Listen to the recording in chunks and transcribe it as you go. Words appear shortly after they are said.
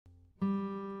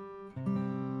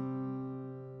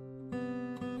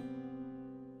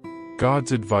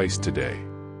God's advice today.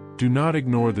 Do not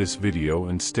ignore this video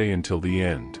and stay until the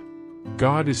end.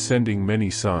 God is sending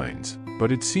many signs,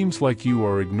 but it seems like you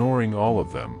are ignoring all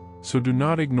of them, so do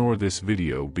not ignore this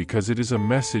video because it is a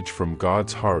message from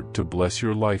God's heart to bless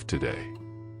your life today.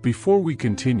 Before we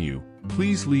continue,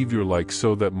 please leave your like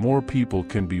so that more people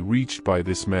can be reached by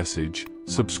this message,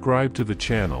 subscribe to the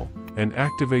channel, and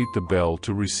activate the bell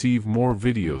to receive more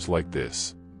videos like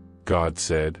this. God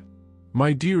said,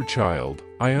 "My dear child,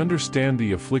 I understand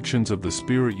the afflictions of the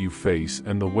spirit you face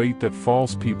and the weight that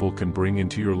false people can bring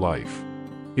into your life.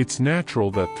 It's natural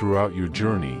that throughout your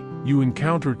journey, you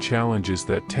encounter challenges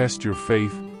that test your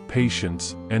faith,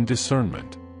 patience, and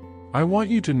discernment. I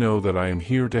want you to know that I am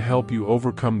here to help you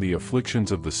overcome the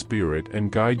afflictions of the spirit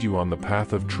and guide you on the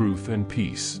path of truth and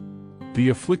peace. The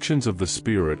afflictions of the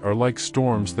spirit are like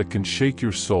storms that can shake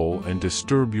your soul and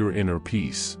disturb your inner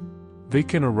peace. They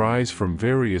can arise from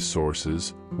various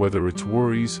sources, whether it's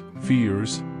worries,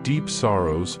 fears, deep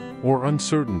sorrows, or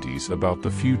uncertainties about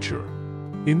the future.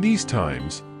 In these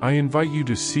times, I invite you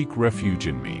to seek refuge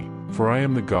in me, for I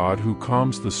am the God who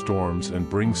calms the storms and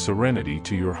brings serenity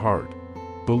to your heart.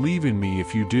 Believe in me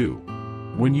if you do.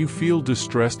 When you feel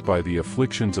distressed by the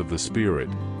afflictions of the Spirit,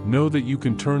 know that you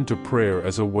can turn to prayer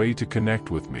as a way to connect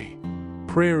with me.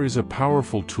 Prayer is a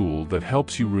powerful tool that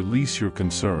helps you release your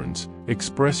concerns,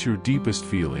 express your deepest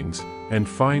feelings, and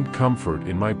find comfort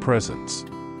in my presence.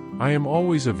 I am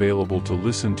always available to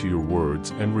listen to your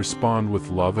words and respond with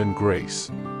love and grace.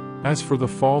 As for the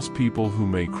false people who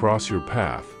may cross your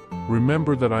path,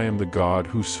 remember that I am the God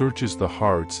who searches the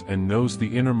hearts and knows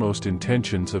the innermost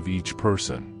intentions of each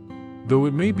person. Though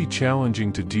it may be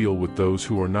challenging to deal with those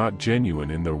who are not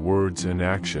genuine in their words and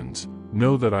actions,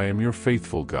 know that I am your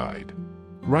faithful guide.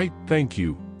 Write "Thank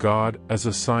you, God" as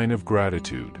a sign of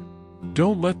gratitude.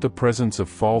 Don't let the presence of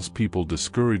false people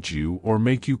discourage you or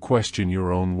make you question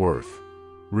your own worth.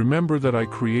 Remember that I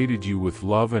created you with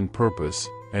love and purpose,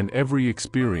 and every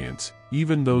experience,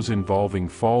 even those involving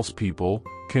false people,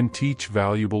 can teach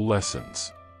valuable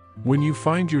lessons. When you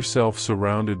find yourself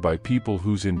surrounded by people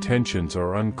whose intentions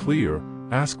are unclear,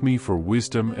 ask me for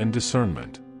wisdom and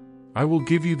discernment. I will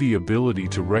give you the ability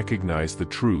to recognize the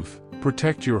truth,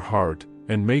 protect your heart,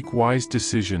 and make wise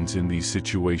decisions in these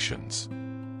situations.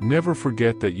 Never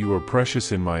forget that you are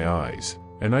precious in my eyes,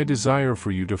 and I desire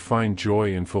for you to find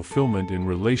joy and fulfillment in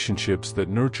relationships that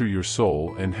nurture your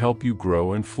soul and help you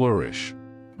grow and flourish.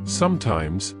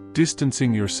 Sometimes,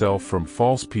 distancing yourself from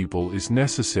false people is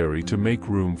necessary to make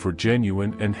room for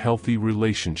genuine and healthy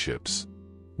relationships.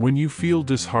 When you feel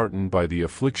disheartened by the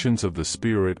afflictions of the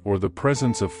spirit or the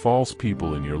presence of false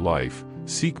people in your life,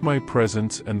 seek my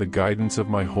presence and the guidance of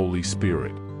my Holy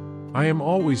Spirit. I am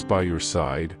always by your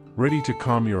side, ready to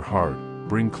calm your heart,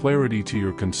 bring clarity to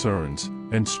your concerns,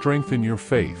 and strengthen your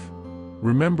faith.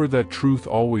 Remember that truth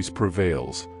always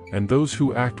prevails, and those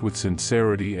who act with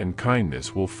sincerity and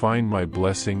kindness will find my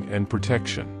blessing and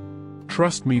protection.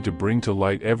 Trust me to bring to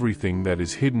light everything that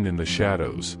is hidden in the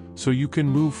shadows, so you can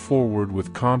move forward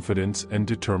with confidence and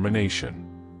determination.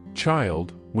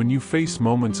 Child, when you face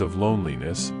moments of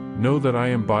loneliness, know that I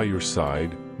am by your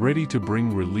side, ready to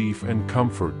bring relief and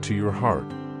comfort to your heart.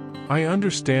 I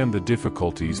understand the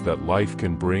difficulties that life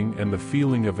can bring and the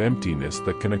feeling of emptiness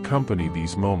that can accompany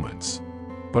these moments.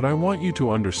 But I want you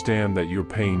to understand that your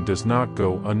pain does not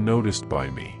go unnoticed by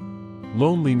me.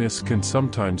 Loneliness can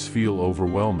sometimes feel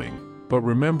overwhelming, but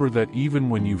remember that even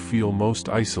when you feel most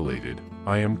isolated,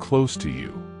 I am close to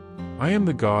you. I am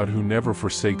the God who never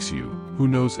forsakes you, who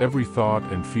knows every thought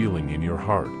and feeling in your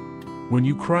heart. When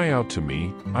you cry out to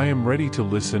me, I am ready to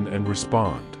listen and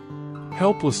respond.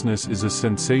 Helplessness is a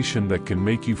sensation that can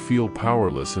make you feel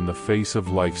powerless in the face of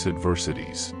life's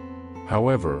adversities.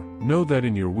 However, know that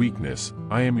in your weakness,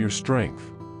 I am your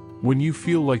strength. When you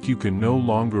feel like you can no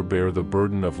longer bear the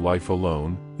burden of life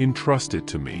alone, entrust it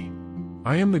to me.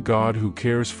 I am the God who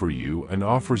cares for you and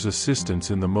offers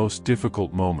assistance in the most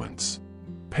difficult moments.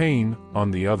 Pain,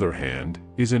 on the other hand,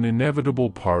 is an inevitable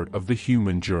part of the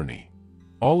human journey.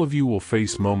 All of you will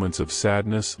face moments of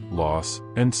sadness, loss,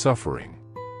 and suffering.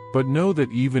 But know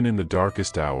that even in the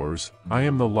darkest hours, I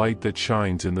am the light that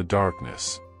shines in the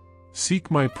darkness.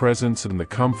 Seek my presence and the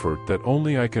comfort that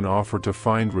only I can offer to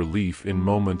find relief in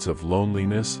moments of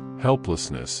loneliness,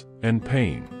 helplessness, and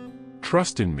pain.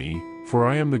 Trust in me, for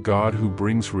I am the God who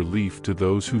brings relief to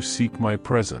those who seek my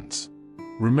presence.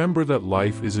 Remember that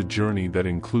life is a journey that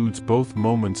includes both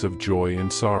moments of joy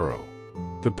and sorrow.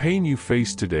 The pain you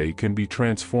face today can be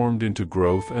transformed into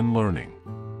growth and learning.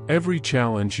 Every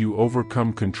challenge you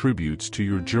overcome contributes to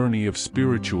your journey of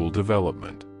spiritual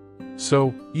development.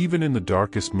 So, even in the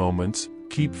darkest moments,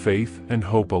 keep faith and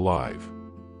hope alive.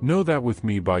 Know that with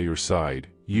me by your side,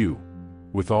 you.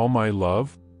 With all my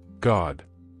love, God.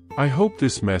 I hope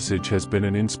this message has been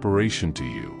an inspiration to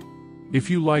you. If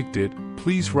you liked it,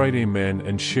 please write Amen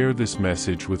and share this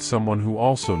message with someone who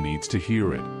also needs to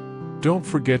hear it. Don't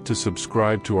forget to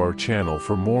subscribe to our channel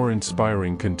for more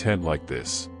inspiring content like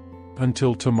this.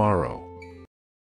 Until tomorrow.